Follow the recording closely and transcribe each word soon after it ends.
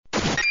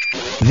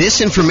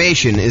This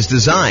information is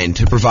designed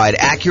to provide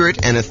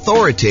accurate and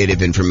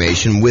authoritative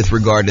information with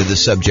regard to the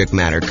subject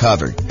matter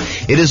covered.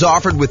 It is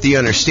offered with the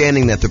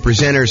understanding that the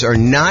presenters are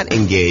not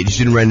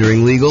engaged in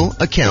rendering legal,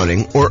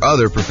 accounting, or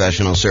other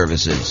professional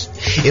services.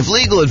 If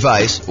legal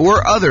advice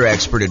or other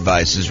expert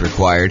advice is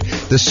required,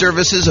 the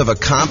services of a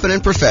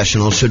competent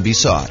professional should be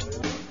sought.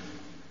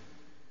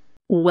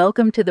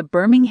 Welcome to the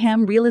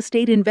Birmingham Real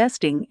Estate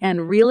Investing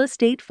and Real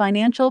Estate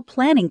Financial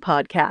Planning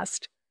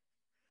Podcast.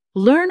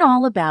 Learn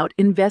all about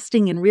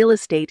investing in real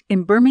estate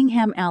in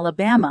Birmingham,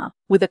 Alabama,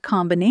 with a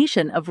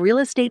combination of real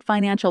estate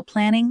financial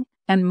planning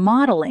and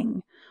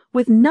modeling,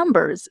 with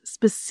numbers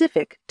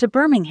specific to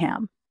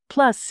Birmingham,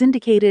 plus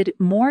syndicated,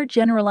 more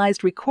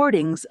generalized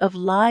recordings of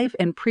live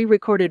and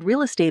pre-recorded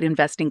real estate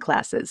investing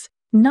classes,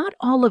 not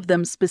all of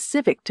them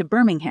specific to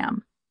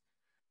Birmingham.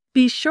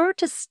 Be sure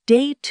to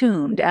stay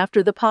tuned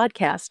after the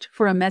podcast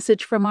for a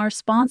message from our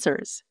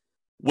sponsors.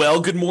 Well,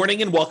 good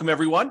morning and welcome,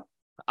 everyone.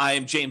 I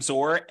am James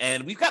Orr,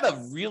 and we've got a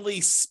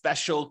really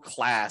special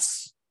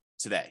class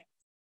today.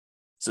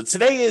 So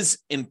today is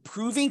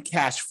improving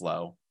cash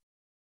flow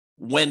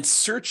when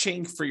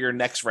searching for your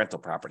next rental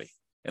property.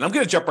 And I'm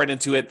going to jump right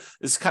into it.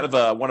 This is kind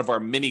of one of our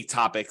mini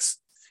topics.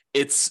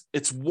 It's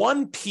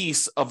one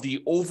piece of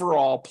the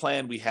overall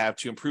plan we have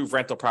to improve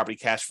rental property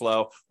cash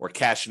flow, or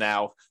cash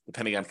now,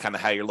 depending on kind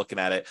of how you're looking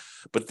at it.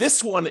 But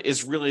this one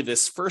is really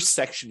this first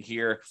section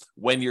here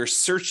when you're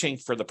searching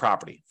for the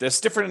property.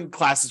 There's different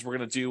classes we're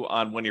going to do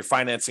on when you're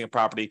financing a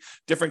property,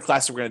 different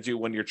classes we're going to do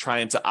when you're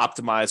trying to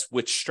optimize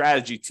which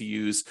strategy to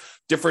use,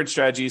 different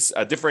strategies,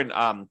 different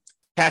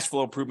cash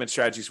flow improvement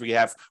strategies we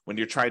have when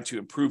you're trying to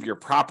improve your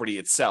property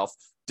itself.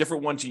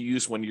 Different ones you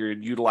use when you're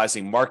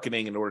utilizing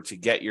marketing in order to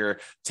get your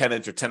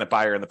tenant or tenant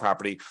buyer in the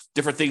property,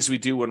 different things we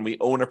do when we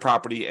own a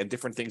property, and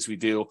different things we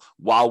do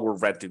while we're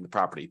renting the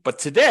property. But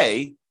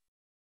today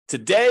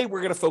we're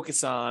going to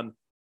focus on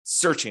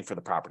searching for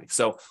the property.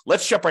 So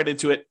let's jump right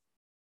into it.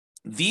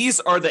 These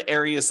are the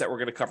areas that we're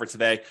going to cover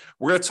today.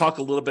 We're going to talk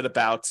a little bit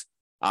about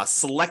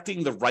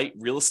selecting the right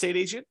real estate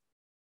agent.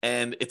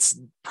 And it's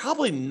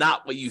probably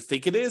not what you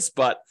think it is,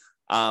 but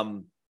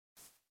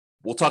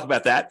we'll talk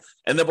about that.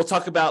 And then we'll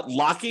talk about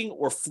locking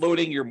or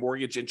floating your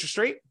mortgage interest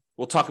rate.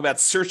 We'll talk about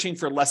searching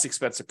for less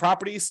expensive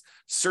properties,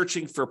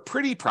 searching for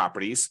pretty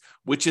properties,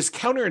 which is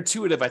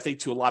counterintuitive, I think,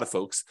 to a lot of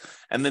folks.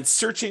 And then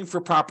searching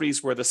for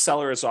properties where the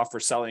seller is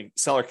offering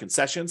seller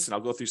concessions. And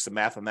I'll go through some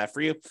math on that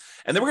for you.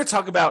 And then we're going to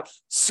talk about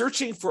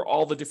searching for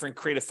all the different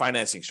creative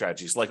financing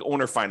strategies, like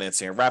owner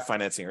financing or wrap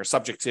financing or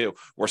subject to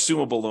or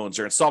assumable loans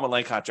or installment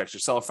land contracts or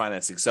seller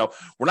financing. So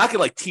we're not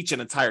going to teach an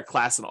entire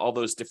class on all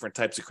those different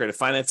types of creative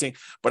financing,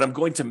 but I'm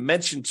going to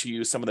mention to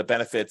you some of the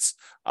benefits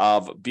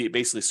of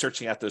basically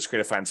searching out those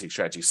creative financing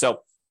strategies.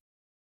 So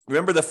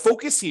remember, the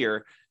focus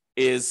here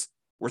is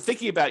we're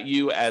thinking about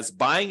you as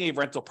buying a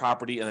rental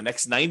property in the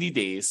next 90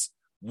 days,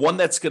 one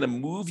that's going to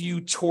move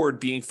you toward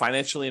being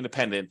financially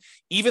independent,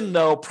 even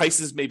though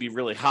prices may be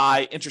really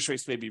high, interest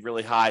rates may be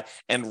really high,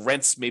 and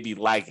rents may be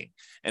lagging.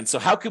 And so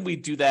how can we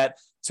do that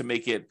to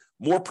make it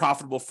more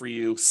profitable for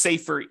you,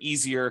 safer,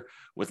 easier,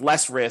 with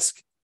less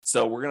risk?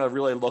 So we're going to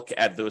really look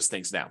at those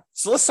things now.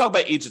 So let's talk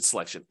about agent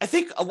selection. I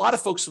think a lot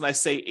of folks, when I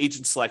say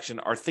agent selection,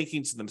 are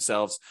thinking to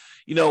themselves,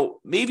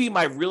 maybe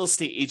my real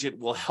estate agent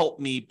will help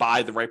me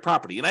buy the right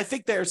property. And I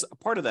think there's a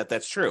part of that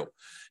that's true.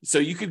 So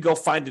you could go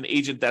find an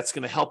agent that's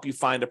going to help you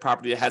find a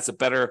property that has a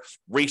better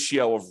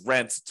ratio of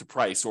rent to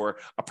price, or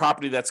a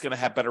property that's going to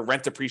have better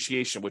rent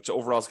appreciation, which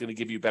overall is going to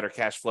give you better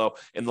cash flow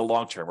in the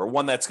long term, or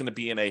one that's going to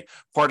be in a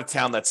part of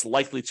town that's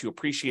likely to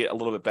appreciate a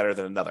little bit better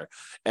than another,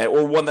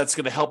 or one that's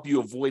going to help you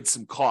avoid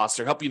some costs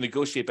or help you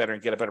negotiate better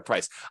and get a better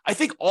price. I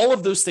think all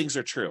of those things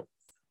are true.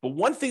 But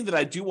one thing that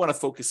I do want to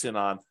focus in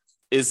on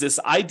is this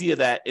idea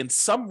that in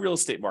some real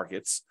estate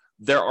markets,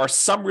 there are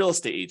some real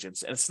estate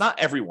agents, and it's not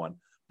everyone,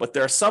 but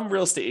there are some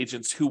real estate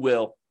agents who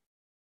will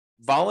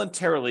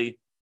voluntarily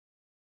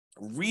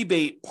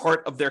rebate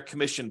part of their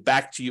commission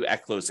back to you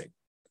at closing.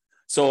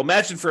 So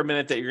imagine for a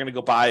minute that you're going to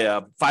go buy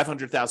a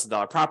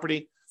 $500,000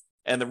 property,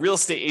 and the real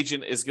estate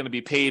agent is going to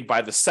be paid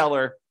by the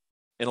seller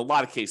in a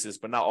lot of cases,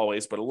 but not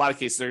always, but a lot of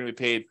cases they're going to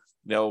be paid,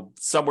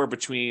 somewhere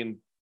between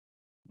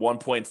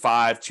 1.5%,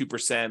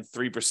 2%,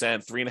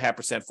 3%,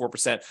 3.5%,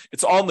 4%.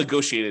 It's all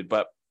negotiated,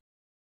 but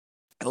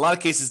in a lot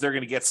of cases, they're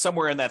going to get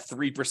somewhere in that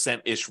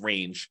 3%-ish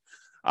range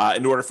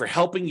in order for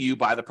helping you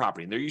buy the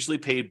property. And they're usually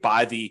paid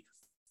by the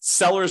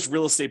seller's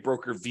real estate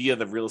broker via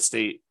the real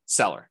estate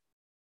seller.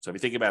 So if you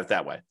think about it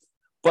that way.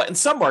 But in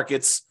some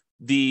markets,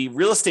 the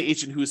real estate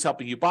agent who is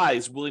helping you buy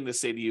is willing to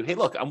say to you, hey,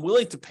 look, I'm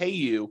willing to pay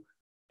you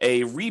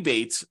a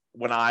rebate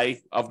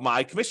of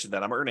my commission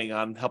that I'm earning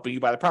on helping you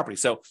buy the property.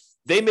 So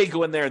they may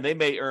go in there and they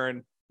may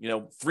earn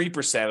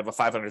 3% of a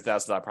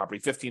 $500,000 property,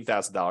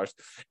 $15,000.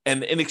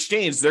 And in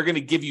exchange, they're going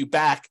to give you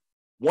back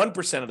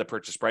 1% of the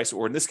purchase price,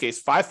 or in this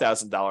case,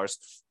 $5,000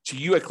 to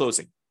you at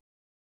closing.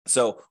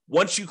 So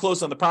once you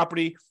close on the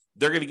property,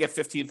 they're going to get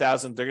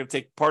 $15,000. They're going to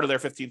take part of their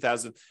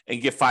 $15,000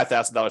 and give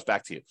 $5,000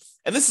 back to you.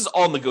 And this is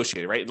all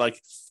negotiated, right?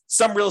 Like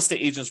some real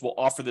estate agents will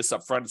offer this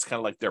up front. It's kind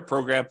of like their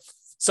program.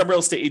 Some real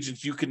estate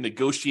agents, you can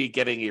negotiate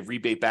getting a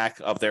rebate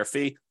back of their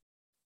fee.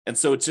 And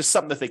so it's just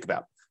something to think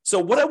about. So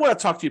what I want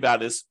to talk to you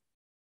about is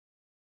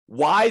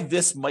why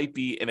this might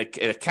be in a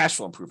cash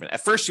flow improvement.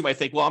 At first, you might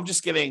think, well, I'm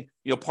just getting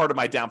part of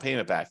my down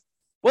payment back.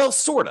 Well,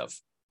 sort of,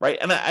 right?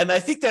 And I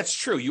think that's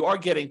true. You are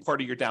getting part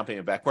of your down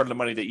payment back, part of the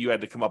money that you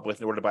had to come up with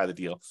in order to buy the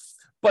deal.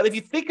 But if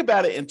you think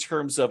about it in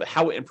terms of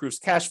how it improves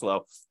cash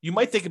flow, you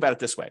might think about it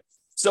this way.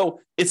 So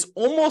it's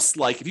almost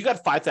like if you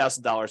got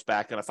 $5,000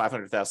 back on a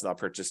 $500,000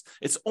 purchase,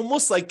 it's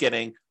almost like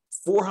getting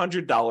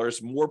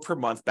 $400 more per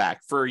month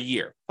back for a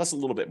year, plus a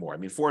little bit more. I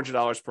mean,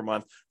 $400 per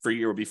month for a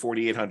year would be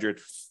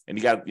 $4,800, and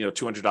you got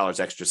 $200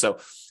 extra. So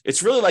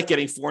it's really like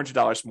getting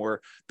 $400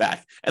 more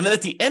back. And then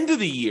at the end of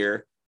the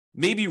year,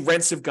 maybe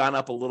rents have gone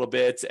up a little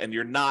bit, and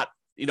you're not,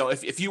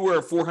 if you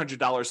were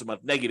 $400 a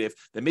month negative,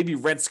 then maybe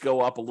rents go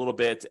up a little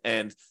bit,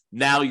 and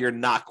now you're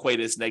not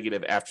quite as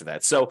negative after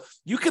that. So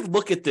you could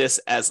look at this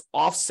as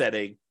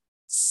offsetting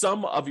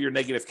some of your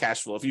negative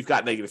cash flow. If you've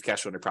got negative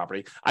cash flow on your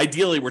property,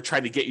 ideally, we're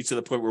trying to get you to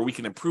the point where we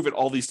can improve it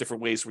all these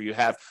different ways where you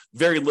have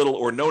very little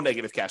or no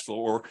negative cash flow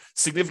or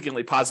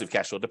significantly positive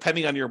cash flow,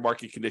 depending on your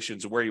market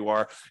conditions and where you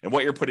are and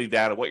what you're putting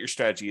down and what your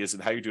strategy is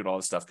and how you're doing all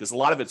this stuff, because a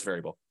lot of it's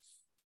variable.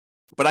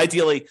 But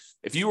ideally,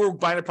 if you were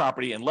buying a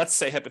property and let's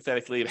say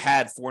hypothetically it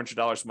had $400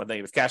 a month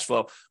negative cash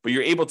flow, but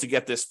you're able to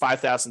get this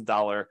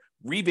 $5,000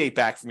 rebate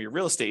back from your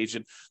real estate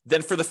agent,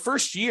 then for the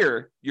first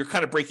year, you're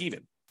kind of break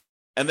even.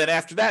 And then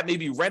after that,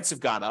 maybe rents have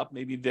gone up.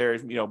 Maybe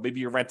maybe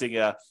you're renting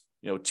a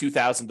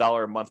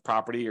 $2,000 a month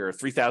property or a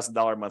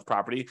 $3,000 a month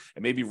property,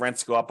 and maybe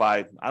rents go up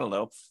by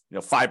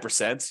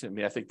 5%. I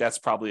mean, I think that's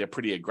probably a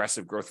pretty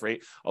aggressive growth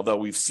rate, although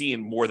we've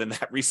seen more than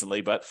that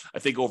recently. But I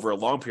think over a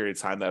long period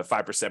of time, that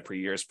 5% per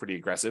year is pretty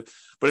aggressive.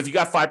 But if you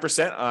got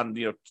 5% on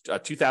a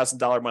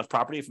 $2,000 a month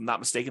property, if I'm not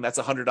mistaken, that's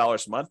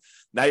 $100 a month.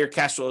 Now your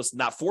cash flow is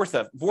not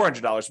 $400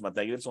 a month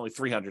negative; it's only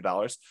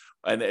 $300.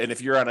 And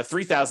if you're on a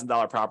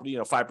 $3,000 property,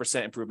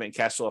 5% improvement in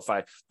cash flow. If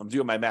I'm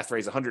doing my math right,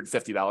 is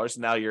 $150.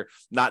 Now you're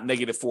not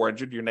negative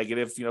 $400, you're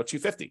negative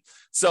 $250.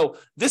 So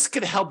this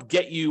could help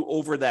get you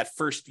over that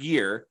first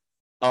year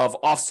of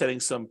offsetting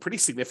some pretty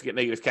significant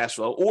negative cash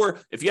flow. Or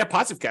if you have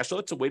positive cash flow,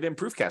 it's a way to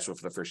improve cash flow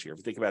for the first year, if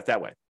you think about it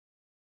that way.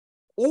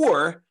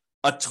 Or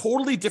a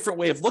totally different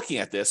way of looking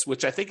at this,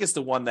 which I think is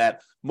the one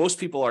that most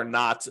people are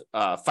not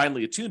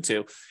finally attuned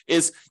to,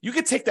 is you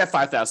could take that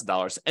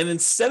 $5,000 and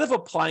instead of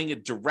applying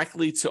it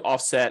directly to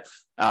offset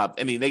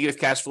any negative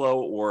cash flow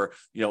or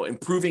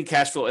improving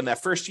cash flow in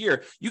that first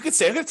year, you could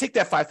say, I'm going to take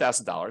that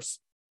 $5,000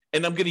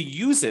 and I'm going to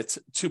use it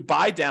to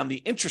buy down the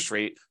interest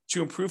rate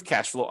to improve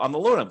cash flow on the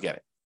loan I'm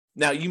getting.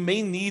 Now, you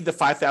may need the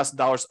 $5,000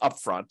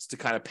 upfront to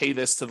kind of pay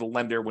this to the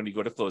lender when you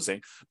go to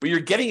closing, but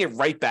you're getting it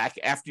right back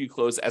after you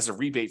close as a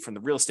rebate from the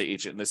real estate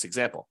agent in this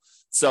example.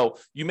 So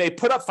you may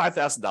put up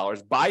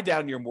 $5,000, buy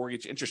down your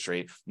mortgage interest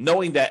rate,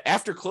 knowing that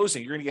after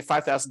closing, you're going to get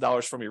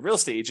 $5,000 from your real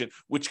estate agent,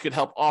 which could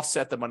help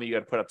offset the money you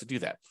had to put up to do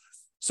that.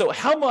 So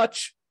how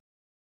much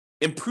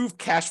improved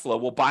cash flow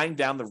will buying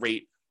down the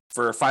rate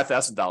for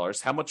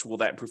 $5,000, how much will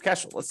that improve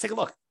cash flow? Let's take a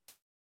look.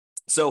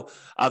 So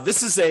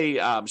this is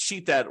a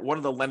sheet that one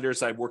of the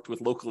lenders I've worked with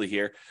locally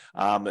here,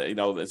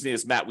 his name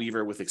is Matt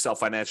Weaver with Excel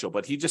Financial,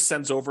 but he just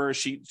sends over a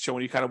sheet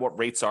showing you kind of what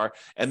rates are.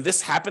 And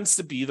this happens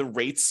to be the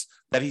rates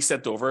that he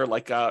sent over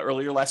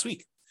earlier last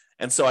week.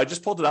 And so I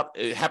just pulled it up.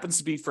 It happens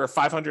to be for a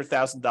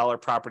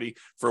 $500,000 property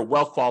for a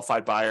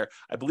well-qualified buyer.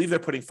 I believe they're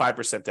putting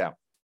 5% down.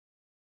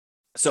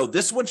 So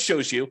this one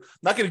shows you, I'm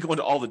not going to go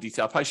into all the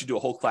detail. I probably should do a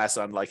whole class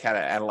on how to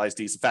analyze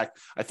these. In fact,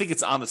 I think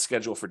it's on the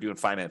schedule for doing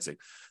financing.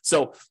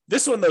 So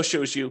this one, though,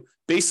 shows you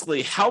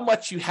basically how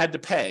much you had to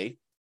pay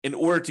in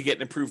order to get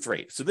an improved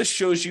rate. So this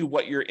shows you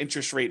what your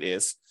interest rate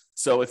is.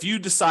 So if you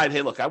decide,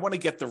 hey, look, I want to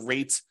get the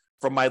rate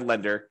from my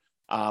lender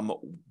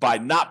by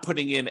not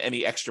putting in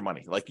any extra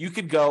money. Like you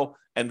could go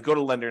to the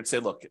lender and say,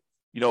 look,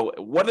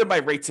 what is my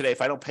rate today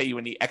if I don't pay you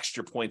any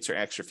extra points or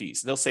extra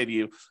fees? And they'll say to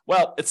you,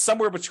 well, it's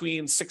somewhere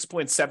between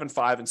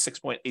 6.75 and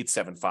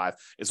 6.875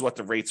 is what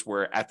the rates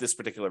were at this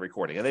particular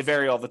recording. And they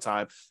vary all the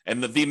time.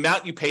 And the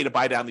amount you pay to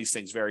buy down these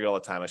things vary all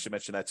the time. I should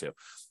mention that too.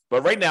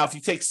 But right now, if you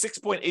take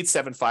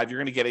 6.875, you're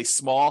going to get a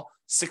small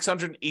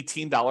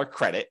 $618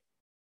 credit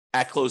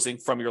at closing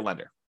from your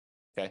lender.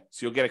 Okay,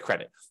 so you'll get a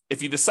credit.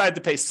 If you decide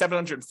to pay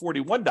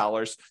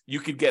 $741,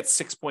 you could get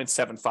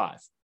 6.75.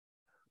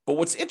 But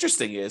what's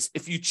interesting is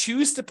if you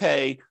choose to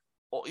pay,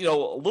 a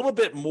little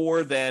bit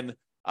more than,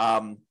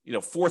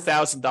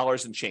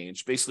 $4,000 and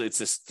change, basically it's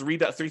this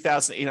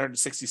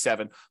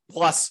 $3,867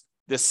 plus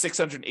this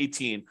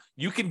 $618,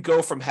 you can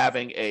go from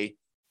having a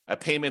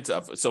payment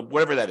of, so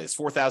whatever that is,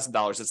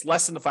 $4,000, it's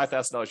less than the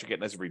 $5,000 you're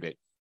getting as a rebate.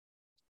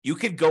 You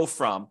could go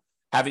from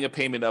having a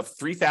payment of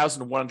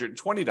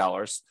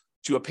 $3,120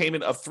 to a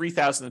payment of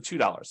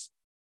 $3,002.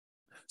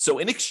 So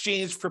in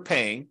exchange for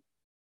paying,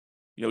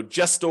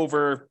 just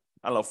over,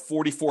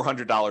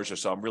 $4,400 or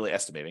so, I'm really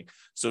estimating.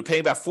 So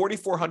paying about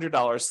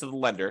 $4,400 to the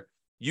lender,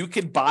 you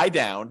can buy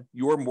down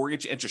your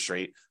mortgage interest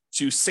rate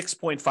to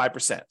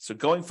 6.5%. So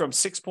going from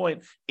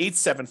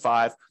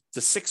 6.875 to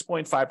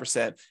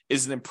 6.5%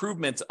 is an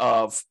improvement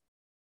of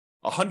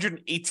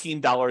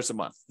 $118 a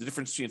month, the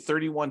difference between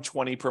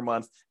 $3,120 per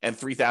month and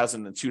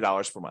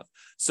 $3,002 per month.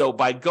 So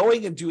by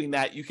going and doing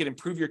that, you can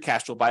improve your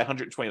cash flow by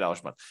 $120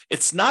 a month.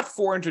 It's not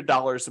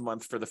 $400 a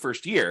month for the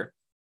first year.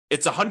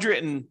 It's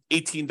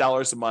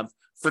 $118 a month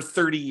for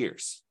 30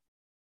 years.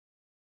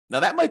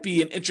 Now, that might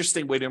be an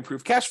interesting way to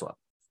improve cash flow.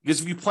 Because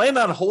if you plan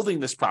on holding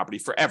this property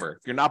forever,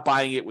 if you're not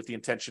buying it with the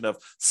intention of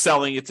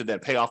selling it to then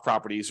pay off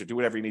properties or do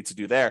whatever you need to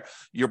do there,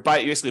 you're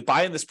basically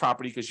buying this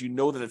property because you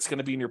know that it's going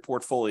to be in your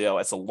portfolio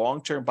as a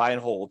long-term buy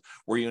and hold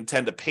where you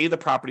intend to pay the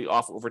property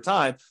off over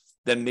time,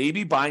 then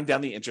maybe buying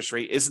down the interest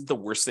rate isn't the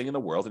worst thing in the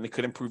world, and it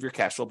could improve your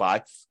cash flow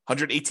by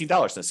 $118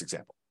 in this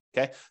example.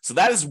 Okay, so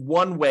that is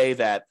one way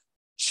that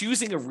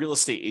choosing a real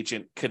estate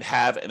agent could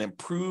have an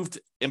improved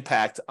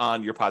impact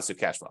on your positive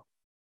cash flow.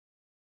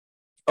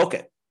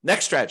 Okay,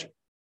 next strategy.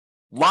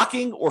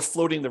 Locking or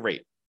floating the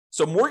rate.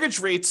 So mortgage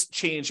rates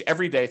change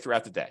every day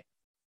throughout the day.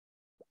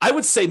 I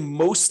would say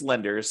most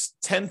lenders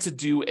tend to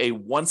do a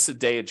once a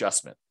day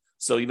adjustment.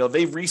 So,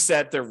 they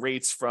reset their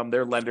rates from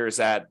their lenders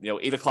at,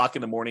 8 o'clock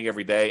in the morning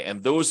every day.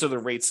 And those are the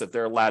rates that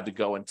they're allowed to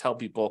go and tell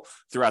people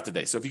throughout the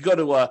day. So if you go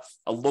to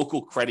a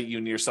local credit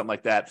union or something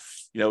like that,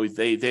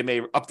 they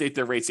may update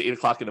their rates at 8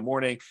 o'clock in the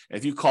morning. And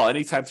if you call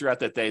anytime throughout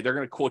that day, they're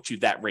going to quote you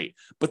that rate.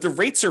 But the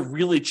rates are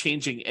really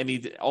changing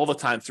all the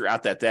time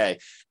throughout that day.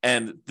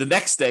 And the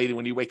next day,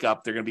 when you wake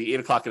up, they're going to be 8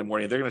 o'clock in the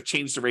morning. They're going to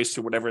change the rates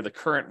to whatever the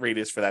current rate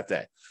is for that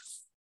day.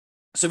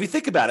 So if you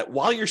think about it,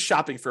 while you're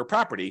shopping for a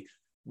property,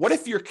 what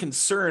if you're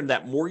concerned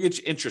that mortgage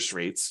interest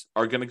rates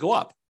are going to go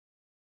up?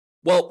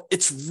 Well,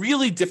 it's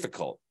really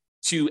difficult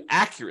to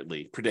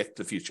accurately predict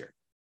the future.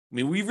 I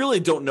mean, we really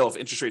don't know if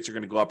interest rates are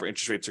going to go up or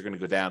interest rates are going to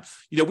go down.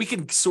 We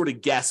can sort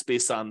of guess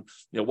based on,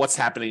 what's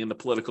happening in the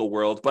political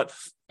world, but,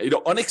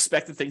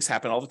 unexpected things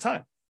happen all the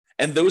time.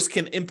 And those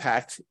can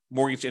impact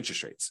mortgage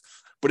interest rates.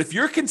 But if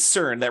you're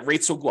concerned that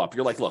rates will go up,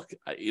 you're like, look,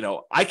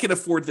 I can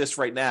afford this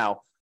right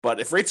now, but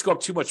if rates go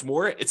up too much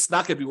more, it's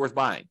not going to be worth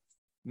buying.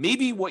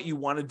 Maybe what you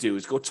want to do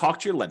is go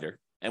talk to your lender.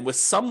 And with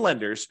some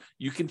lenders,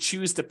 you can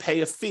choose to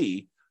pay a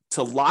fee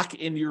to lock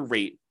in your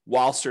rate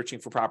while searching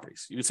for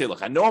properties. You can say,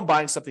 look, I know I'm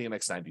buying something in the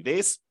next 90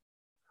 days.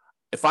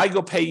 If I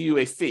go pay you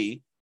a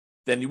fee,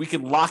 then we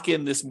can lock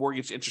in this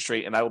mortgage interest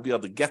rate and I will be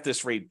able to get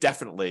this rate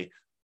definitely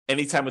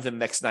anytime within the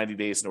next 90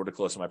 days in order to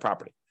close on my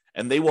property.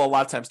 And they will a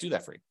lot of times do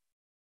that for you.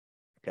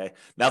 Okay.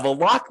 Now the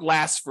lock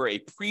lasts for a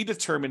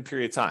predetermined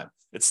period of time.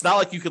 It's not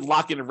like you could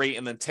lock in a rate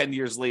and then 10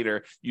 years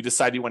later, you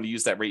decide you want to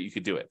use that rate, you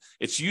could do it.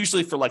 It's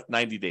usually for like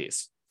 90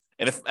 days.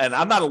 And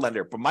I'm not a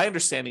lender, but my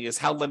understanding is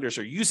how lenders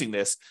are using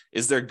this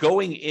is they're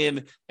going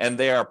in and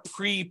they are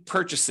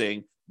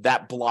pre-purchasing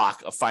that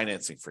block of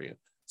financing for you.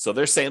 So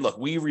they're saying, look,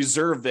 we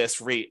reserve this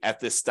rate at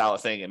this style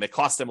of thing, and it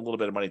costs them a little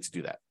bit of money to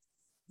do that.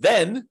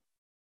 Then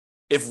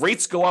if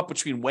rates go up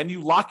between when you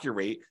lock your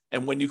rate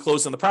and when you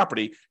close on the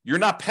property, you're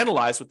not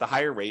penalized with the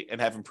higher rate and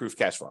have improved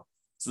cash flow.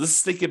 So this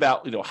is thinking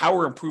about, how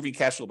we're improving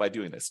cash flow by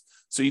doing this.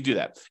 So you do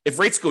that. If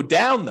rates go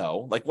down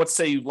though, like let's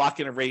say you lock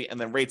in a rate and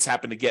then rates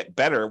happen to get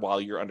better while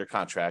you're under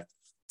contract,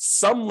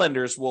 some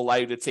lenders will allow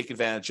you to take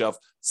advantage of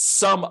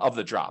some of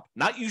the drop,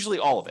 not usually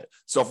all of it.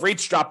 So if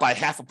rates drop by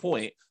half a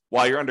point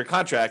while you're under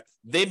contract,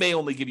 they may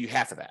only give you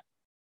half of that.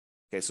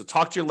 Okay, so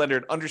talk to your lender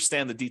and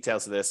understand the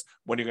details of this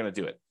when you're going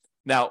to do it.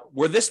 Now,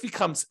 where this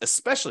becomes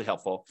especially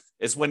helpful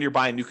is when you're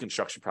buying new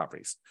construction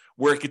properties,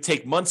 where it could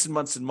take months and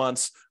months and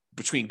months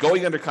between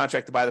going under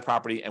contract to buy the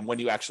property and when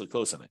you actually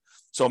close on it.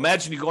 So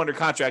imagine you go under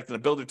contract and the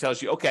builder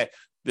tells you, okay,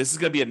 this is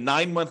going to be a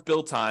 9-month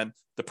build time.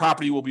 The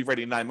property will be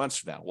ready 9 months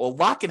from now. Well, a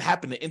lot can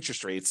happen to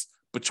interest rates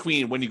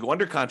between when you go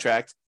under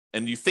contract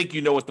and you think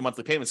you know what the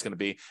monthly payment is going to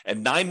be,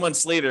 and 9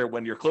 months later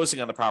when you're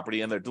closing on the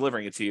property and they're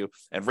delivering it to you,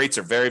 and rates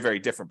are very, very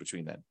different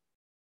between then.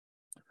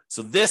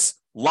 So this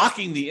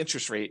locking the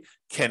interest rate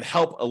can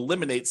help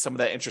eliminate some of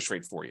that interest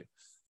rate for you.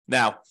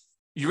 Now,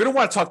 you're going to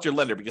want to talk to your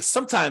lender because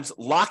sometimes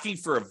locking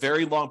for a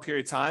very long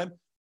period of time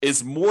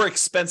is more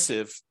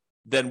expensive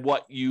than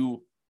what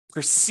you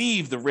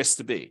perceive the risk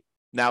to be.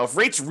 Now, if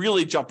rates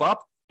really jump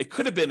up, it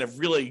could have been a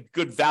really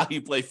good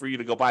value play for you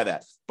to go buy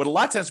that. But a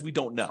lot of times we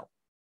don't know.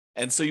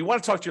 And so you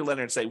want to talk to your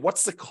lender and say,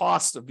 what's the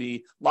cost of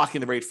me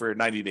locking the rate for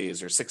 90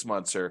 days or 6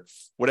 months or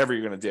whatever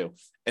you're going to do,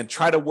 and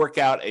try to work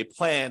out a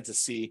plan to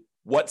see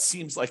what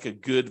seems like a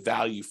good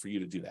value for you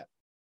to do that.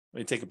 Let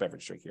me take a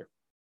beverage drink here.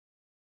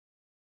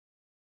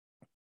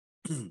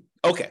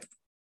 Okay.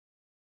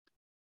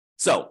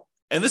 So,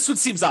 and this one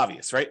seems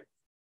obvious, right?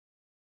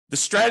 The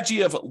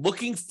strategy of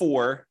looking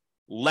for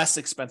less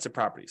expensive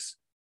properties.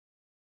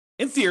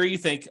 In theory, you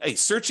think, hey,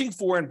 searching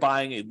for and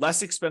buying a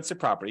less expensive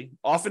property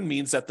often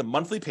means that the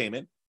monthly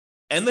payment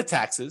and the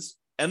taxes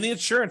and the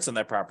insurance on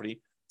that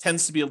property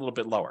tends to be a little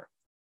bit lower.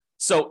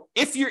 So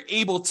if you're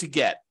able to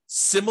get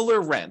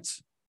similar rent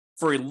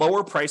for a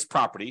lower priced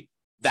property,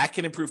 that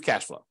can improve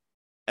cash flow.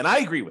 And I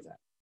agree with that.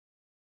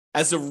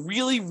 As a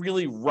really,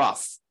 really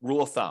rough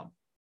rule of thumb,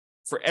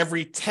 for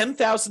every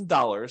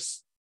 $10,000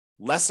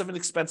 less of an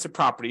expensive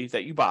property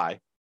that you buy,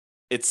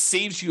 it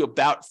saves you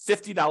about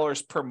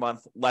 $50 per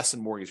month less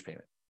in mortgage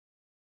payment.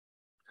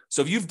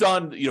 So if you've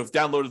done,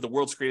 downloaded the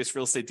world's greatest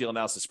real estate deal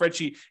analysis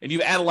spreadsheet and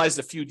you've analyzed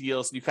a few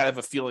deals and you kind of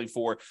have a feeling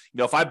for,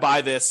 if I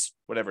buy this,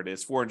 whatever it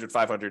is, 400,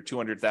 500,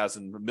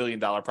 200,000, $1 million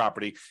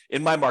property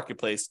in my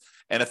marketplace,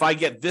 and if I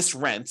get this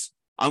rent,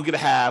 I'm going to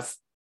have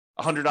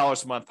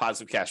 $100 a month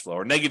positive cash flow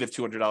or negative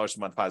 $200 a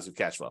month positive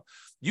cash flow.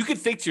 You could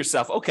think to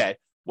yourself, okay,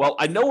 well,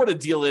 I know what a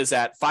deal is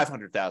at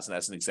 $500,000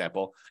 as an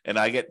example, and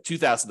I get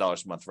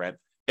 $2,000 a month rent.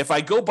 If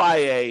I go buy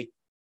a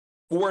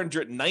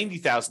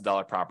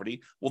 $490,000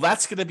 property, well,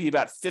 that's going to be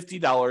about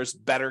 $50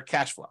 better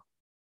cash flow.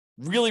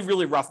 Really,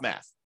 really rough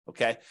math.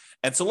 Okay.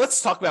 And so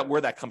let's talk about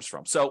where that comes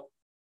from. So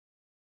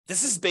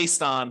this is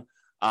based on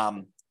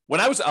I'll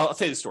tell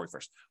you the story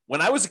first.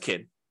 When I was a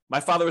kid, my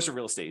father was a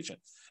real estate agent.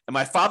 And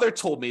my father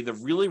told me the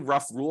really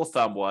rough rule of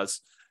thumb was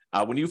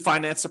when you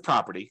finance a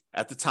property,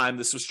 at the time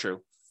this was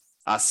true,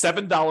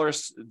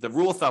 $7, the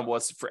rule of thumb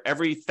was for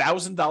every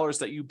 $1,000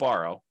 that you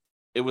borrow,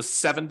 it was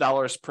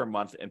 $7 per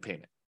month in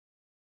payment.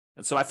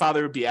 And so my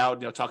father would be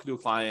out, talking to a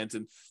client,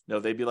 and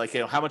they'd be like,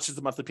 how much is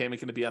the monthly payment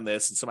going to be on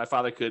this? And so my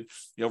father could,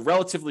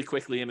 relatively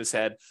quickly in his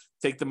head,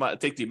 take the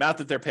amount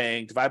that they're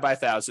paying, divide by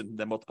 1,000, and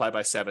then multiply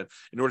by 7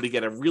 in order to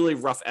get a really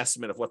rough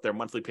estimate of what their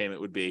monthly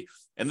payment would be.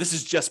 And this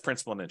is just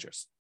principal and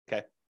interest.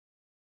 Okay.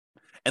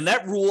 And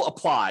that rule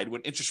applied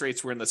when interest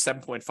rates were in the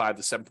 7.5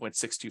 to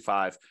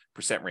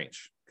 7.625%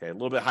 range. Okay. A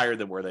little bit higher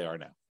than where they are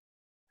now.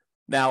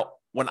 Now,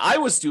 when I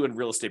was doing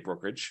real estate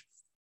brokerage,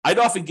 I'd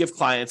often give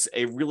clients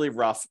a really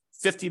rough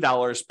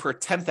 $50 per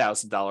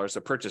 $10,000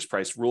 of purchase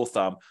price rule of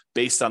thumb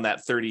based on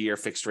that 30-year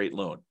fixed rate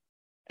loan.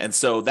 And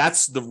so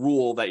that's the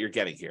rule that you're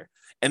getting here.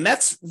 And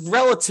that's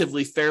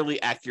relatively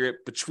fairly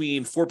accurate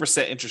between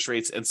 4% interest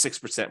rates and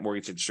 6%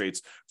 mortgage interest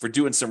rates for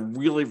doing some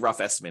really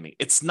rough estimating.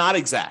 It's not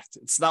exact.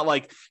 It's not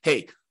like,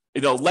 hey,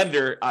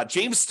 lender,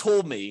 James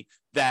told me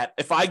that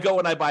if I go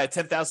and I buy a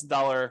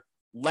 $10,000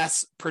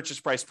 less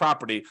purchase price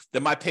property,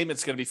 then my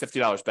payment's going to be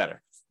 $50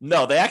 better.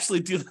 No, they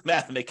actually do the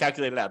math and they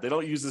calculate it out. They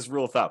don't use this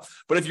rule of thumb.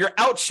 But if you're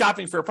out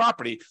shopping for a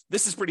property,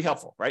 this is pretty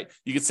helpful, right?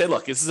 You can say,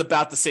 look, this is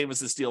about the same as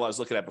this deal I was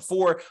looking at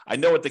before. I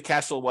know what the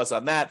cash flow was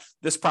on that.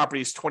 This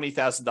property is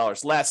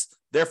 $20,000 less.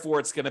 Therefore,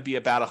 it's going to be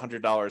about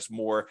 $100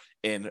 more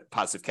in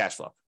positive cash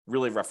flow.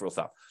 Really rough rule of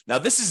thumb. Now,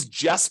 this is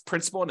just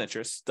principal and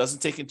interest. Doesn't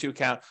take into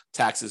account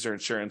taxes or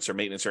insurance or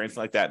maintenance or anything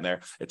like that in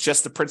there. It's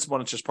just the principal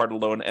and interest part of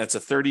the loan, and it's a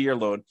 30-year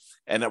loan.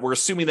 And we're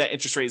assuming that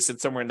interest rate is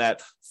somewhere in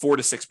that 4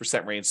 to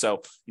 6% range.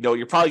 So,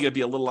 you're probably going to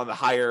be a little on the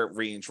higher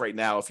range right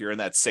now if you're in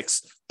that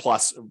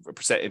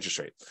 6+% interest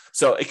rate.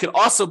 So it can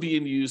also be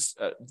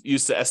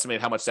used to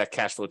estimate how much that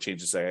cash flow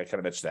changes. I kind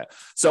of mentioned that.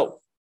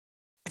 So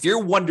if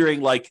you're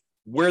wondering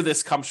where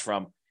this comes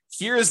from,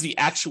 here is the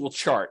actual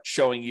chart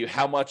showing you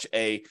how much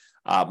a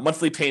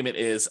monthly payment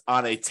is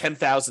on a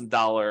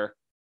 $10,000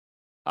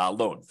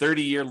 loan,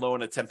 30-year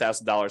loan at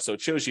 $10,000. So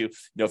it shows you,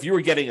 if you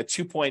were getting a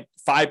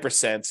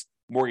 2.5%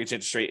 mortgage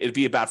interest rate, it'd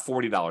be about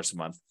 $40 a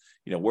month.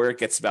 Where it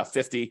gets about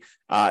 50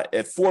 at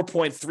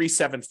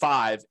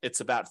 4.375,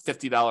 it's about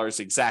 $50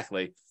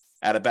 exactly.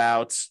 At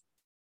about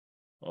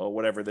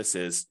whatever this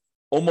is,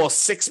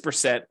 almost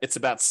 6%, it's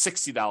about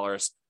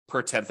 $60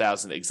 per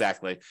 10,000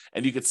 exactly.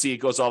 And you can see it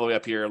goes all the way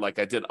up here, like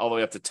I did, all the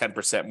way up to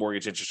 10%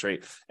 mortgage interest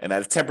rate. And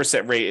at a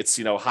 10% rate, it's,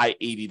 high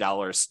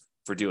 $80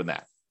 for doing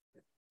that.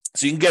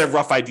 So you can get a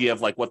rough idea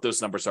of what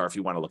those numbers are if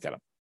you want to look at them.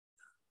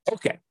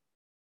 Okay.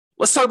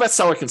 Let's talk about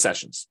seller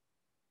concessions.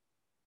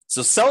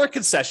 So seller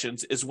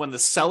concessions is when the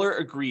seller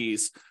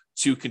agrees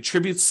to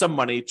contribute some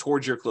money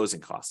towards your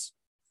closing costs.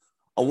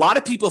 A lot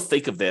of people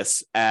think of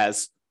this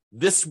as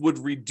this would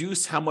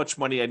reduce how much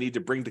money I need to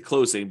bring to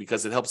closing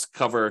because it helps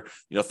cover,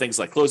 things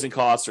like closing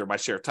costs or my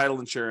share of title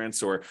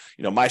insurance or,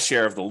 my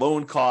share of the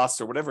loan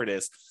costs or whatever it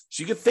is.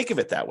 So you can think of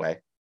it that way.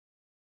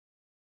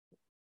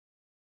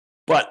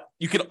 But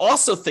you can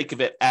also think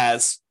of it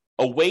as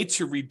a way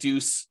to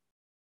reduce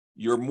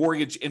your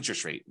mortgage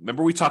interest rate.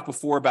 Remember we talked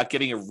before about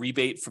getting a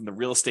rebate from the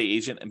real estate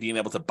agent and being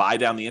able to buy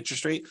down the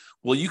interest rate?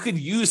 Well, you could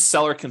use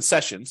seller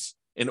concessions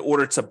in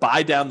order to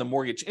buy down the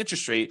mortgage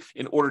interest rate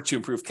in order to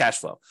improve cash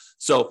flow.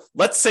 So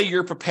let's say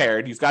you're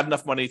prepared, you've got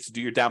enough money to do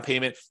your down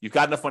payment, you've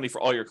got enough money for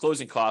all your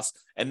closing costs,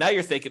 and now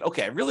you're thinking,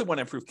 okay, I really want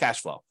to improve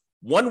cash flow.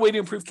 One way to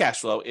improve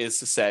cash flow is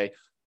to say,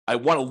 I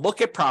want to look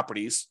at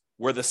properties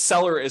where the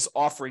seller is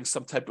offering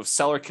some type of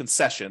seller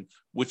concession,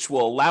 which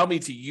will allow me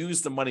to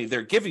use the money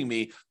they're giving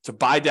me to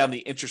buy down the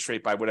interest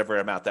rate by whatever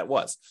amount that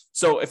was.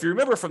 So if you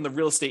remember from the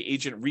real estate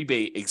agent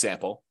rebate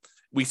example,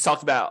 we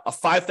talked about a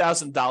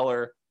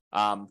 $5,000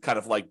 kind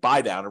of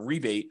buy down, a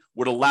rebate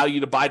would allow you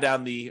to buy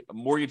down the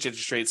mortgage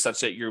interest rate such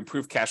that your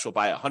improved cash flow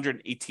by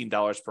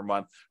 $118 per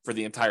month for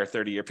the entire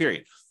 30-year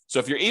period. So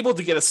if you're able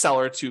to get a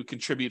seller to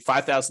contribute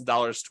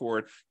 $5,000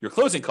 toward your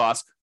closing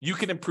costs, you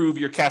can improve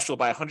your cash flow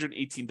by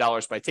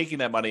 $118 by taking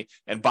that money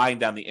and buying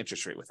down the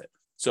interest rate with it.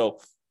 So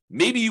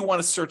maybe you want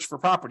to search for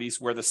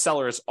properties where the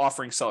seller is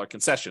offering seller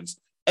concessions.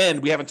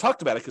 And we haven't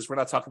talked about it because we're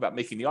not talking about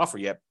making the offer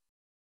yet.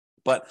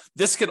 But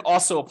this can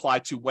also apply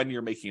to when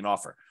you're making an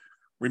offer.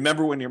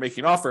 remember when you're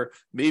making an offer,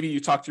 maybe you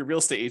talk to your real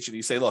estate agent and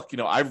you say, look,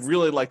 I'd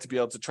really like to be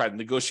able to try to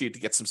negotiate to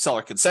get some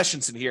seller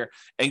concessions in here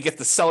and get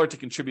the seller to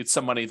contribute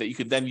some money that you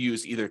could then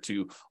use either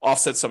to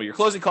offset some of your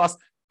closing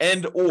costs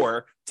and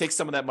or take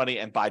some of that money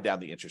and buy down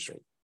the interest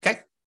rate. Okay.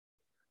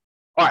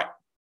 All right.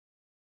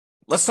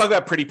 Let's talk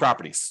about pretty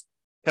properties,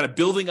 kind of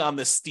building on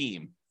this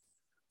theme.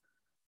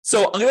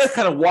 So I'm going to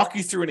kind of walk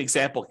you through an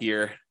example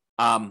here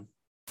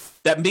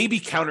that may be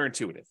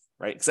counterintuitive,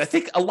 right? Because I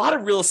think a lot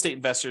of real estate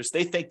investors,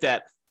 they think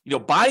that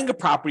buying a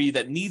property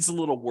that needs a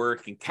little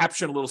work and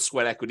capturing a little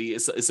sweat equity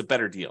is a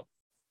better deal.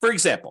 For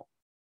example,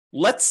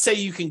 let's say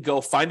you can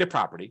go find a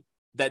property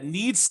that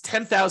needs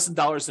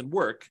 $10,000 in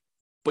work,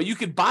 but you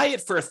could buy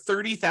it for a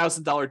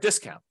 $30,000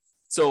 discount.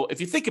 So if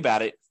you think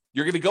about it,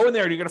 you're going to go in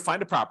there and you're going to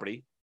find a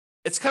property.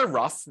 It's kind of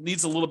rough,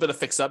 needs a little bit of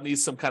fix up,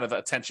 needs some kind of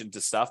attention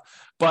to stuff.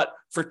 But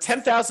for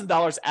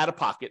 $10,000 out of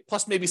pocket,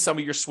 plus maybe some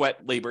of your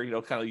sweat labor,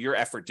 kind of your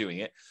effort doing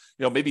it,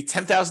 maybe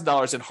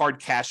 $10,000 in hard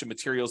cash and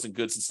materials and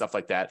goods and stuff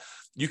like that,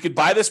 you could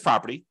buy this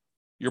property.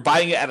 You're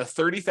buying it at a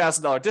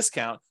 $30,000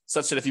 discount,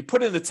 such that if you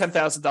put in the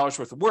 $10,000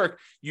 worth of work,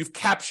 you've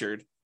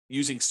captured,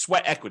 using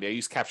sweat equity, I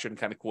use captured in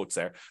kind of quotes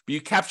there, but you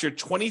captured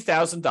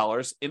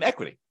 $20,000 in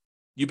equity.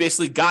 You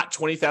basically got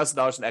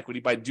 $20,000 in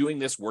equity by doing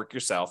this work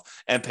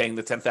yourself and paying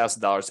the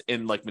 $10,000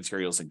 in like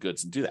materials and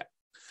goods and do that.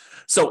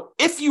 So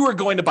if you were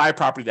going to buy a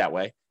property that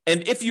way,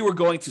 and if you were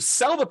going to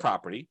sell the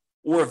property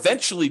or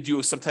eventually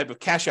do some type of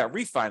cash out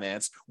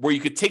refinance where you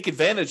could take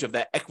advantage of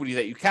that equity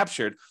that you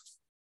captured,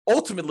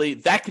 ultimately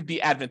that could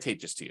be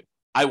advantageous to you.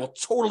 I will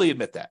totally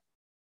admit that.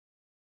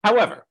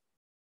 However,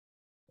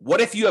 what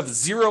if you have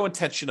zero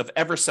intention of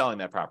ever selling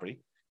that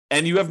property?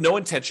 And you have no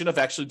intention of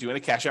actually doing a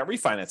cash out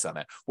refinance on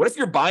that? What if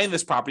you're buying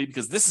this property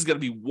because this is going to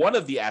be one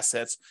of the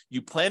assets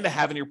you plan to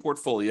have in your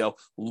portfolio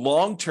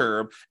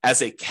long-term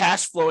as a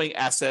cash flowing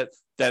asset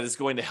that is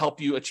going to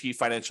help you achieve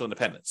financial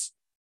independence?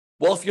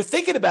 Well, if you're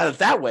thinking about it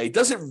that way,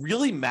 does it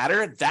really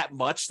matter that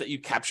much that you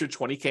captured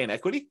 $20K in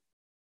equity?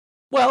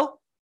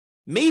 Well,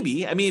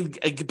 maybe. I mean,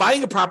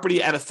 buying a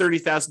property at a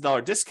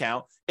 $30,000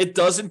 discount, it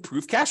does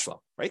improve cash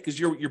flow, right? Because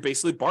you're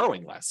basically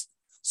borrowing less.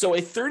 So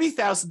a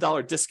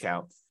 $30,000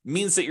 discount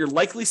means that you're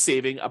likely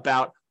saving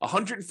about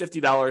 $150 to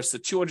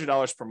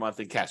 $200 per month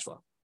in cash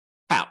flow.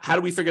 How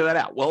do we figure that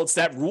out? Well, it's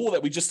that rule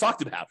that we just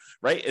talked about,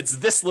 right? It's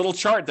this little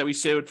chart that we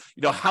showed,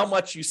 how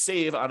much you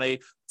save on a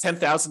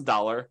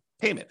 $10,000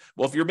 payment.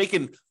 Well, if you're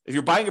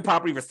buying a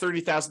property for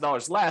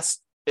 $30,000 less,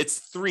 it's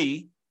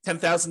three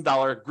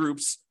 $10,000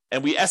 groups.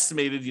 And we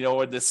estimated,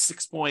 at this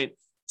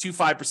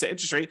 6.25%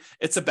 interest rate,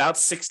 it's about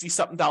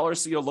 $60-something,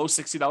 low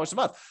 $60 a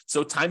month.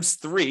 So times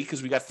three,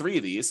 because we got three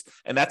of these,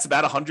 and that's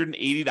about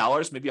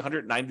 $180, maybe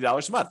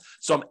 $190 a month.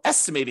 So I'm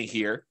estimating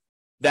here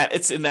that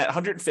it's in that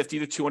 $150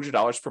 to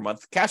 $200 per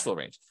month cash flow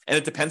range. And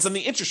it depends on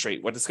the interest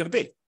rate, what it's going to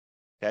be,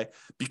 okay?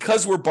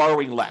 Because we're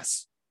borrowing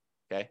less,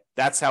 okay?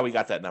 That's how we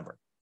got that number.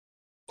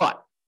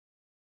 But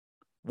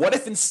what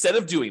if instead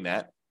of doing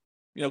that,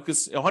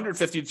 because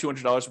 $150 to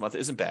 $200 a month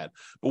isn't bad.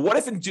 But what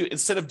if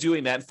instead of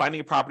doing that and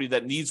finding a property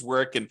that needs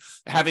work and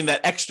having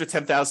that extra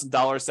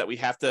 $10,000 that we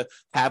have to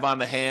have on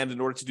the hand in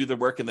order to do the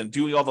work and then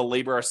doing all the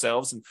labor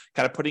ourselves and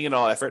kind of putting in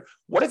all effort,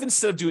 what if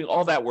instead of doing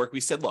all that work, we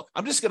said, look,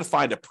 I'm just going to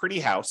find a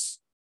pretty house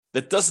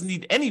that doesn't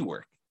need any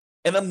work.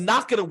 And I'm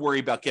not going to worry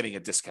about getting a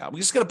discount. I'm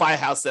just going to buy a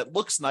house that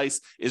looks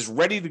nice, is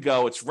ready to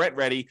go, it's rent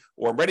ready,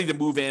 or I'm ready to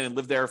move in and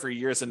live there for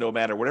years and no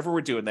matter, whatever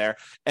we're doing there.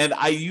 And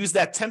I use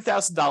that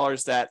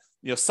 $10,000 that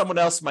someone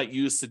else might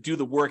use to do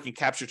the work and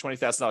capture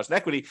 $20,000 in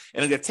equity.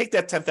 And I'm going to take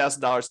that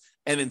 $10,000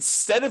 and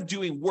instead of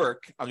doing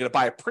work, I'm going to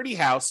buy a pretty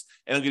house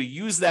and I'm going to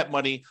use that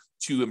money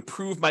to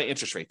improve my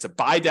interest rate, to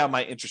buy down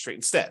my interest rate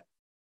instead.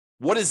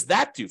 What does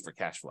that do for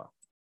cash flow?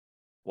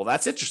 Well,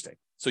 that's interesting.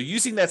 So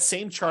using that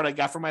same chart I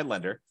got from my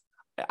lender,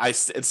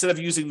 instead of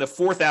using the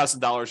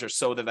 $4,000 or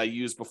so that I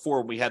used before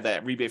when we had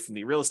that rebate from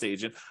the real estate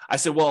agent, I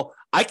said, well,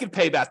 I could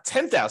pay about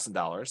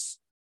 $10,000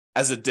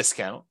 as a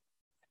discount.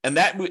 And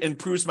that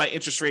improves my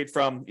interest rate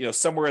from,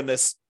 somewhere in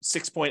this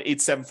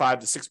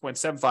 6.875 to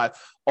 6.75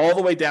 all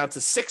the way down to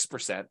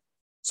 6%.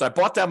 So I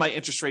bought down my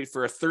interest rate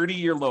for a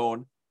 30-year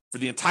loan for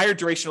the entire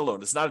duration of the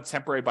loan. It's not a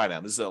temporary buy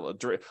down. This is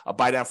a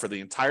buy down for the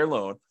entire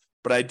loan.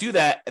 But I do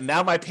that, and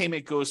now my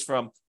payment goes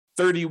from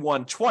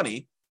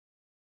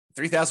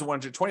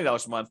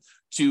 $3,120 a month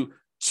to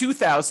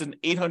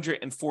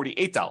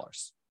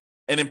 $2,848,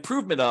 an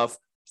improvement of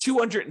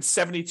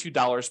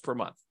 $272 per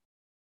month.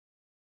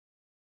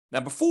 Now,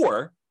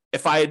 before,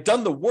 if I had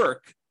done the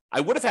work,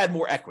 I would have had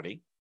more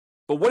equity.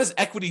 But what does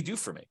equity do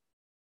for me?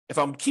 If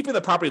I'm keeping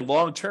the property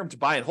long-term to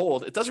buy and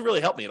hold, it doesn't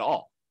really help me at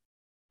all,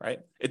 right?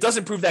 It does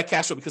improve that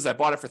cash flow because I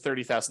bought it for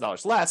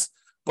 $30,000 less.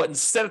 But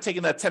instead of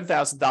taking that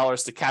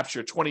 $10,000 to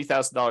capture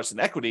 $20,000 in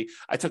equity,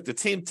 I took the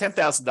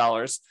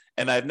 $10,000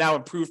 and I've now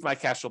improved my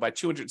cash flow by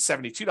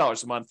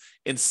 $272 a month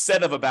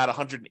instead of about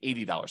 $180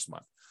 a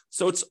month.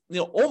 So it's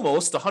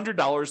almost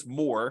 $100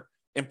 more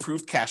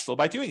improved cash flow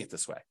by doing it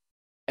this way.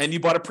 And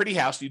you bought a pretty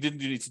house, you didn't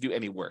need to do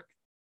any work.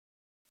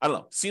 I don't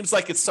know. Seems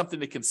like it's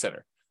something to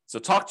consider. So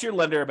talk to your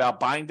lender about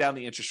buying down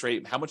the interest rate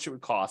and how much it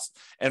would cost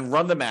and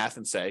run the math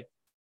and say,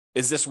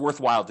 Is this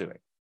worthwhile doing?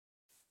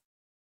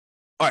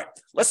 All right,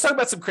 let's talk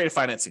about some creative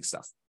financing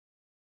stuff.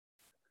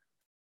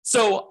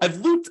 So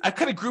I've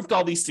kind of grouped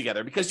all these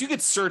together because you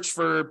could search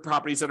for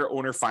properties that are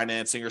owner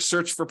financing, or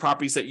search for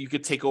properties that you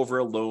could take over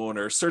a loan,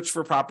 or search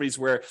for properties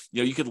where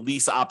you could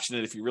lease option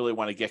it if you really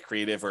want to get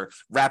creative, or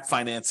wrap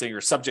financing, or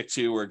subject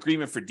to, or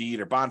agreement for deed,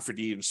 or bond for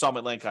deed,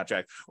 installment land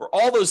contract, or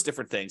all those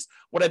different things.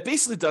 What I've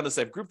basically done is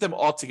I've grouped them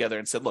all together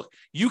and said, look,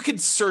 you can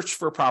search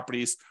for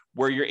properties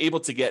where you're able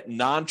to get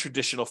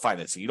non-traditional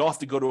financing. You don't have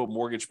to go to a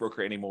mortgage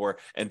broker anymore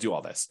and do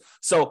all this.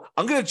 So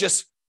I'm going to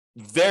just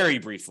very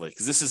briefly,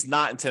 because this is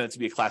not intended to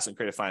be a class in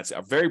creative financing,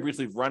 I'll very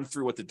briefly run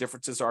through what the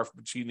differences are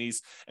between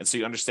these, and so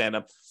you understand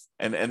them,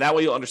 and that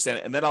way you'll understand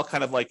it. And then I'll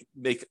kind of like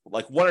make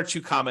like one or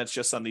two comments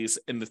just on these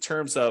in the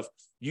terms of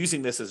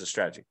using this as a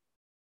strategy.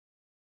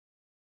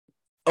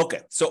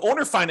 Okay, so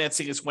owner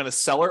financing is when a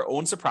seller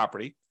owns a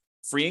property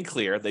free and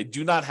clear, they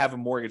do not have a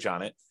mortgage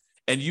on it,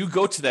 and you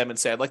go to them and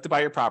say, I'd like to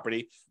buy your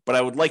property, but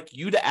I would like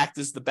you to act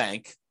as the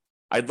bank.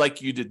 I'd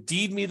like you to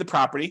deed me the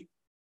property,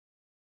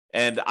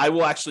 and I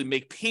will actually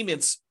make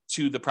payments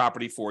to the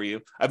property for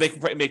you. I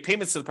make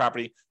payments to the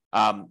property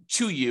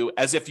to you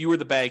as if you were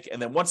the bank.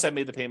 And then once I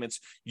made the payments,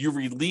 you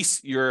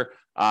release your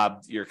kind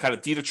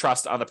of deed of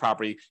trust on the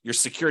property, your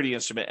security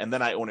instrument, and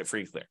then I own it free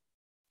and clear.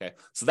 Okay,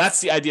 so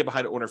that's the idea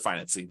behind owner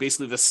financing.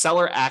 Basically, the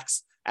seller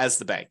acts as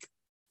the bank.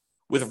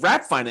 With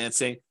wrap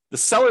financing, the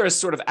seller is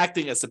sort of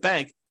acting as the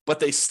bank, but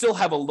they still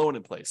have a loan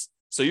in place.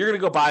 So you're going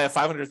to go buy a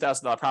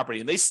 $500,000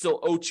 property and they still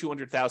owe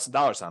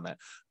 $200,000 on that.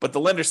 But the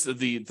lender,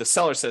 the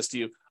seller says to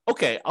you,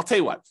 okay, I'll tell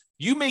you what,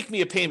 you make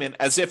me a payment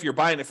as if you're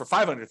buying it for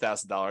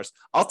 $500,000.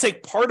 I'll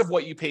take part of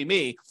what you pay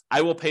me.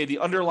 I will pay the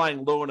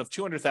underlying loan of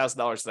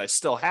 $200,000 that I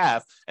still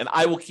have, and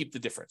I will keep the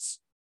difference.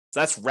 So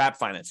that's wrap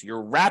financing.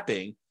 You're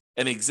wrapping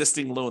an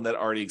existing loan that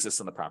already exists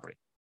on the property.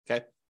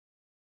 Okay.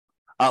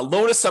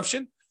 Loan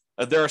assumption.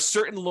 There are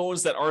certain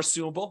loans that are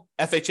assumable,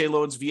 FHA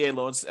loans, VA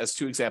loans, as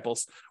two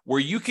examples, where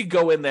you could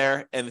go in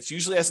there, and it's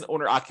usually as an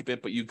owner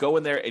occupant, but you go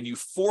in there and you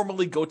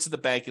formally go to the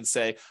bank and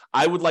say,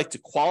 I would like to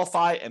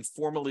qualify and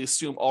formally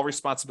assume all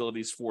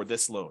responsibilities for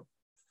this loan.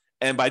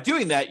 And by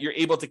doing that, you're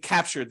able to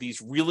capture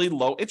these really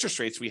low interest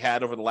rates we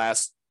had over the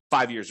last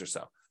 5 years or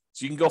so.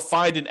 So you can go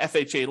find an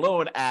FHA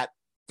loan at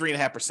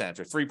 3.5%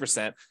 or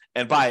 3%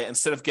 and buy it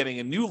instead of getting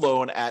a new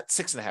loan at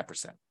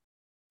 6.5%.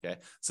 Okay,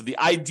 so the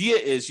idea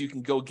is you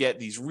can go get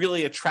these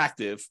really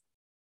attractive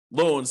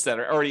loans that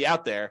are already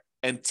out there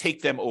and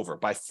take them over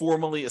by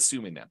formally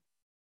assuming them.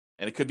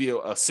 And it could be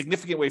a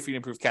significant way for you to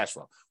improve cash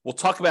flow. We'll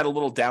talk about a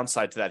little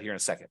downside to that here in a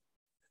second.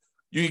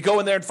 You can go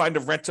in there and find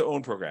a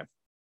rent-to-own program.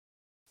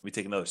 Let me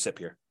take another sip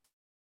here.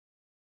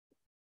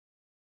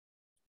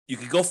 You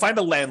could go find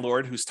a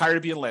landlord who's tired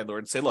of being a landlord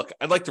and say, look,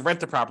 I'd like to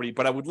rent the property,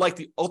 but I would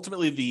like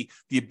ultimately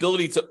the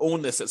ability to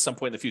own this at some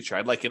point in the future.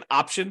 I'd like an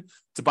option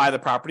to buy the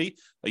property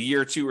a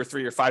year or 2 or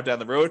 3 or 5 down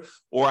the road,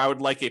 or I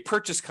would like a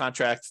purchase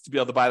contract to be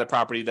able to buy the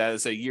property that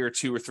is a year or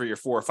 2 or 3 or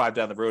 4 or 5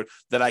 down the road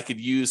that I could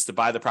use to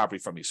buy the property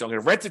from you. So I'm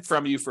going to rent it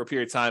from you for a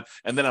period of time,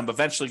 and then I'm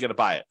eventually going to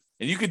buy it.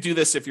 And you could do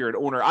this if you're an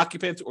owner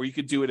occupant, or you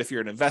could do it if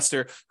you're an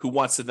investor who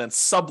wants to then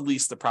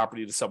sublease the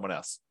property to someone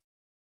else.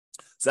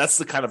 So that's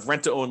the kind of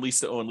rent-to-own,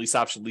 lease-to-own, lease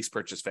option, lease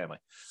purchase family.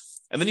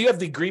 And then you have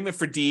the agreement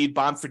for deed,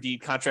 bond for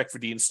deed, contract for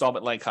deed,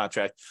 installment land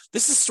contract.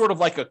 This is sort of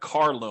like a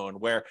car loan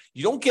where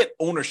you don't get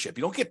ownership.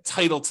 You don't get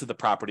title to the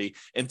property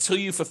until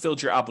you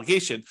fulfilled your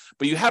obligation,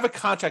 but you have a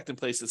contract in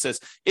place that says,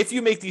 if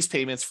you make these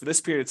payments for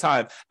this period of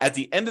time, at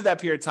the end of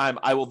that period of time,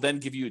 I will then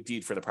give you a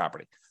deed for the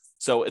property.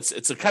 So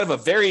it's a kind of a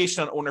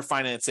variation on owner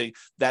financing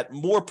that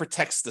more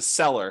protects the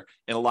seller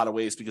in a lot of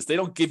ways, because they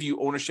don't give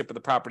you ownership of the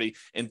property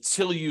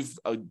until you've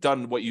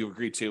done what you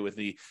agreed to in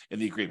the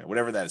agreement,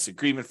 whatever that is,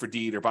 agreement for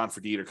deed or bond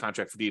for deed or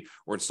contract for deed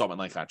or installment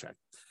land contract.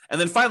 And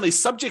then finally,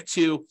 subject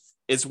to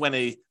is when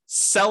a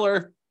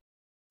seller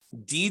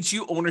deeds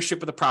you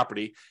ownership of the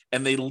property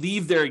and they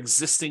leave their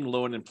existing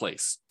loan in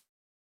place.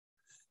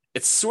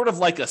 It's sort of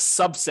like a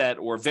subset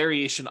or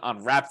variation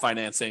on wrap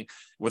financing.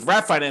 With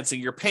wrap financing,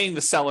 you're paying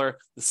the seller.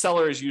 The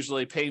seller is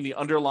usually paying the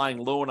underlying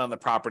loan on the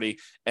property,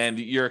 and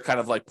you're kind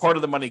of like part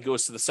of the money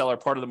goes to the seller,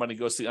 part of the money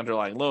goes to the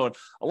underlying loan.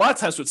 A lot of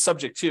times with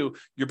subject to,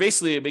 you're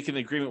basically making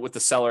an agreement with the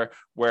seller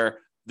where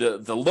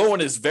the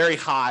loan is very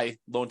high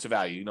loan to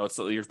value. You know, it's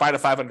you're buying a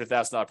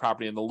 $500,000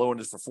 property and the loan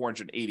is for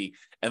 $480,000,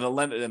 and the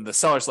lender and the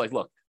seller's like,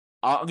 look,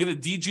 I'm going to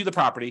deed you the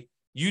property.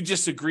 You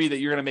just agree that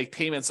you're going to make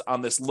payments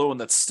on this loan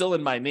that's still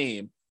in my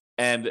name,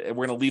 and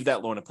we're going to leave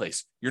that loan in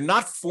place. You're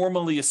not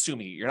formally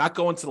assuming. You're not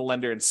going to the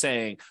lender and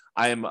saying,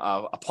 I am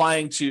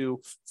applying to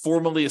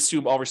formally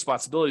assume all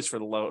responsibilities for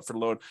the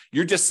loan.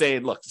 You're just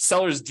saying, look, the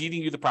seller is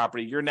deeding you the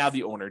property. You're now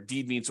the owner.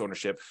 Deed means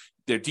ownership.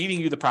 They're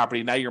deeding you the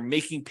property. Now you're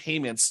making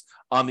payments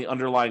on the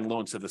underlying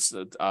loan to this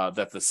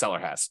that the seller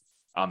has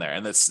on there.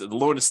 And the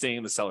loan is staying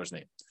in the seller's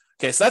name.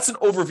 Okay, so that's an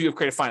overview of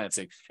creative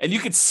financing. And you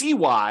can see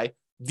why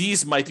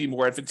these might be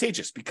more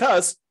advantageous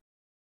because,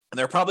 and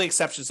there are probably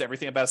exceptions to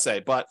everything I'm about to say,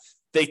 but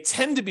they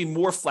tend to be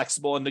more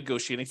flexible in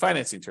negotiating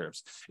financing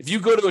terms. If you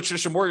go to a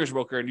traditional mortgage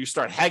broker and you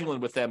start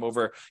haggling with them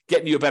over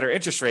getting you a better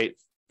interest rate,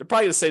 they're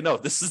probably going to say, no,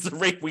 this is the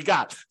rate we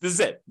got. This is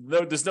it.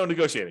 No, there's no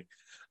negotiating.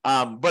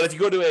 But if you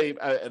go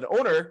to an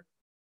owner,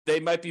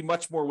 they might be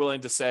much more willing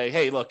to say,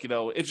 hey, look,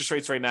 interest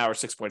rates right now are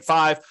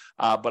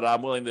 6.5, but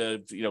I'm willing to,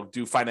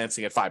 do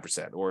financing at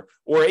 5% or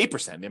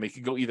 8%. I mean, it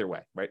could go either way,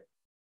 right?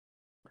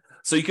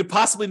 So you could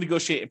possibly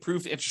negotiate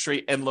improved interest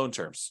rate and loan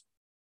terms.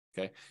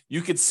 Okay.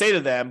 You could say to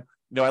them,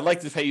 I'd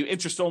like to pay you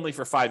interest only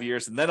for 5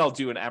 years, and then I'll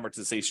do an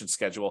amortization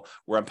schedule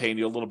where I'm paying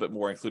you a little bit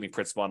more, including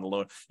principal on the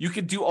loan. You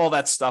can do all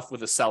that stuff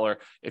with a seller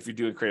if you're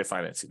doing creative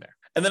financing there.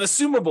 And then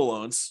assumable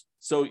loans.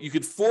 So you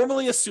could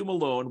formally assume a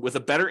loan with a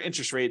better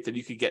interest rate than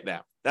you could get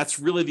now. That's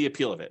really the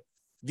appeal of it.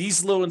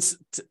 These loans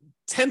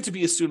tend to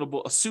be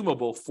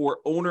assumable for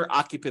owner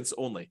occupants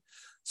only.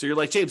 So you're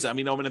like, James, I'm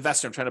an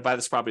investor. I'm trying to buy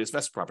this property as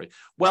investment property.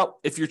 Well,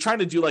 if you're trying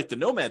to do like the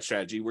nomad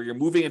strategy where you're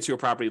moving into a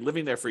property,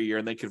 living there for a year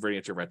and then converting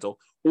it to rental,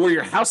 or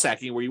you're house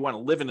hacking where you want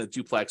to live in a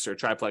duplex or a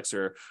triplex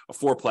or a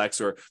fourplex,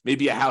 or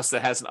maybe a house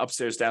that has an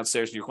upstairs,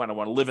 downstairs, and you kind of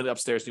want to live in the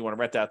upstairs and you want to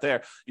rent out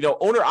there,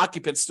 owner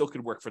occupants still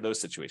could work for those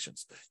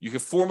situations. You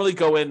could formally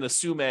go in and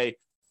assume a,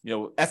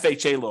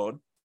 FHA loan,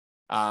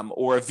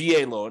 or a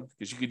VA loan,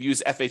 because you could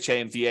use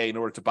FHA and VA in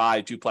order to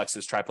buy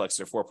duplexes, triplexes,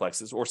 or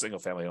fourplexes, or single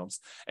family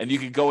homes. And you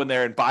could go in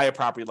there and buy a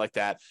property like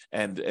that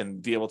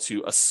and be able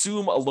to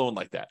assume a loan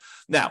like that.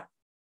 Now,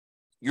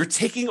 you're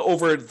taking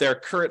over their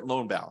current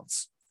loan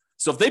balance.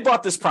 So if they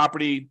bought this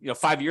property,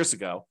 5 years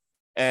ago,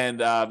 and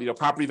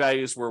property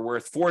values were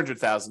worth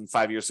 $400,000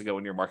 5 years ago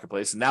in your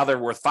marketplace, and now they're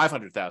worth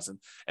 $500,000,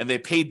 and they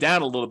paid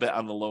down a little bit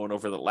on the loan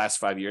over the last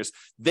 5 years,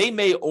 they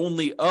may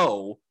only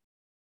owe,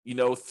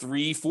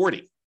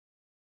 $340.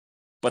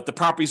 But the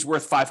property's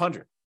worth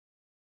 $500.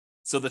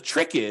 So the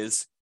trick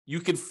is you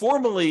can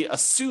formally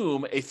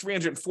assume a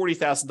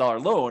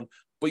 $340,000 loan,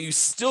 but you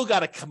still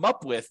got to come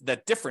up with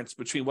that difference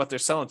between what they're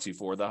selling to you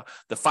for, the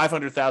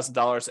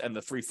 $500,000 and the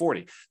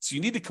 $340. So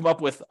you need to come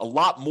up with a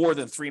lot more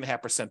than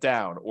 3.5%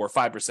 down or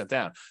 5%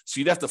 down. So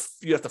you have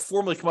to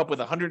formally come up with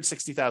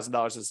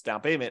 $160,000 as a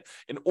down payment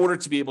in order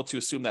to be able to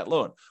assume that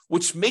loan,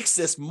 which makes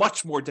this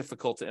much more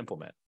difficult to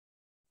implement.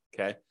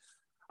 Okay.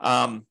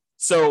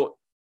 So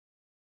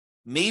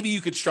maybe you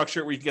could structure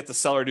it where you can get the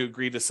seller to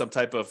agree to some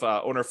type of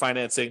owner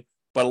financing,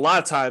 but a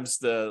lot of times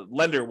the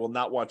lender will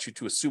not want you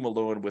to assume a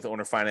loan with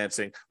owner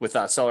financing with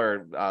a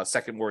seller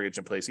second mortgage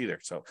in place either.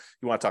 So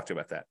you want to talk to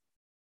about that.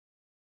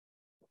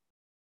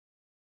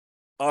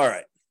 All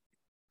right.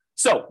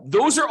 So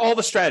those are all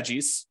the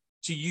strategies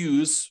to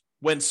use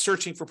when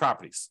searching for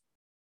properties.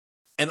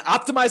 And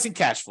optimizing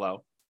cash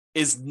flow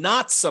is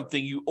not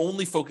something you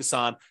only focus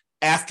on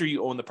after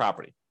you own the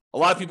property. A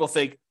lot of people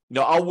think,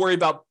 I'll worry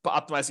about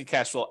optimizing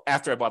cash flow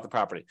after I bought the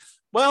property.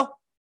 Well,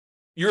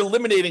 you're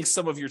eliminating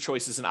some of your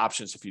choices and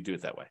options if you do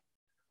it that way.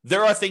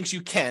 There are things you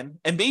can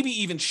and maybe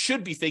even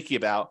should be thinking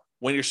about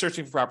when you're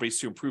searching for properties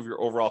to improve your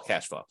overall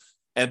cash flow.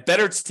 And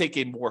better to take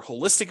a more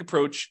holistic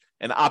approach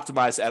and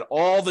optimize at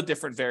all the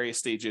different various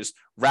stages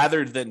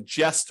rather than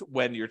just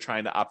when you're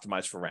trying to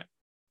optimize for rent.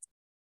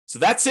 So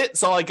that's it.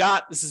 That's all I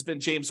got. This has been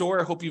James Orr.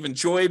 I hope you've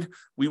enjoyed.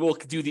 We will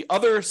do the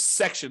other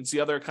sections,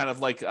 the other kind of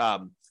like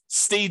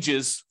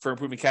stages for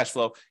improving cash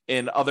flow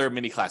in other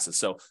mini classes.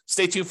 So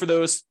stay tuned for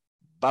those.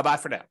 Bye-bye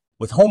for now.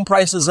 With home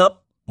prices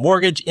up,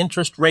 mortgage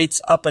interest rates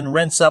up and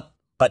rents up,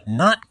 but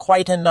not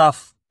quite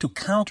enough to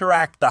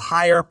counteract the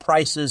higher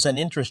prices and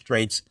interest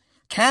rates,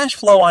 cash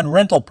flow on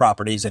rental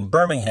properties in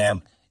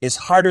Birmingham is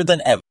harder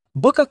than ever.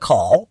 Book a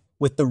call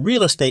with the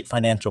Real Estate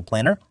Financial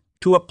Planner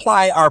to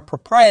apply our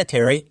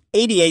proprietary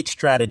 88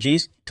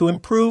 strategies to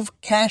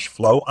improve cash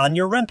flow on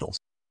your rentals.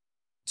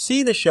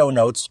 See the show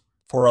notes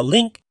for a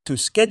link to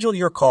schedule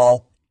your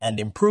call and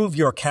improve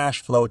your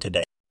cash flow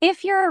today.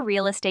 If you're a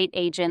real estate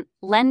agent,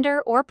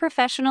 lender, or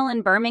professional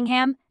in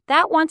Birmingham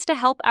that wants to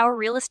help our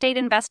real estate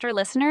investor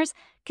listeners,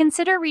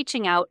 consider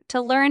reaching out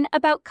to learn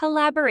about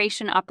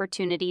collaboration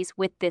opportunities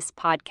with this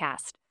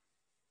podcast.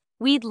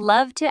 We'd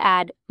love to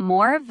add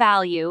more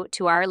value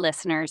to our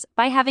listeners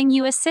by having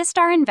you assist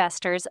our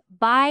investors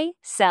buy,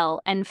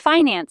 sell, and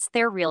finance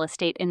their real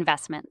estate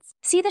investments.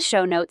 See the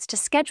show notes to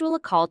schedule a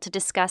call to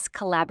discuss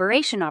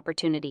collaboration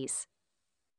opportunities.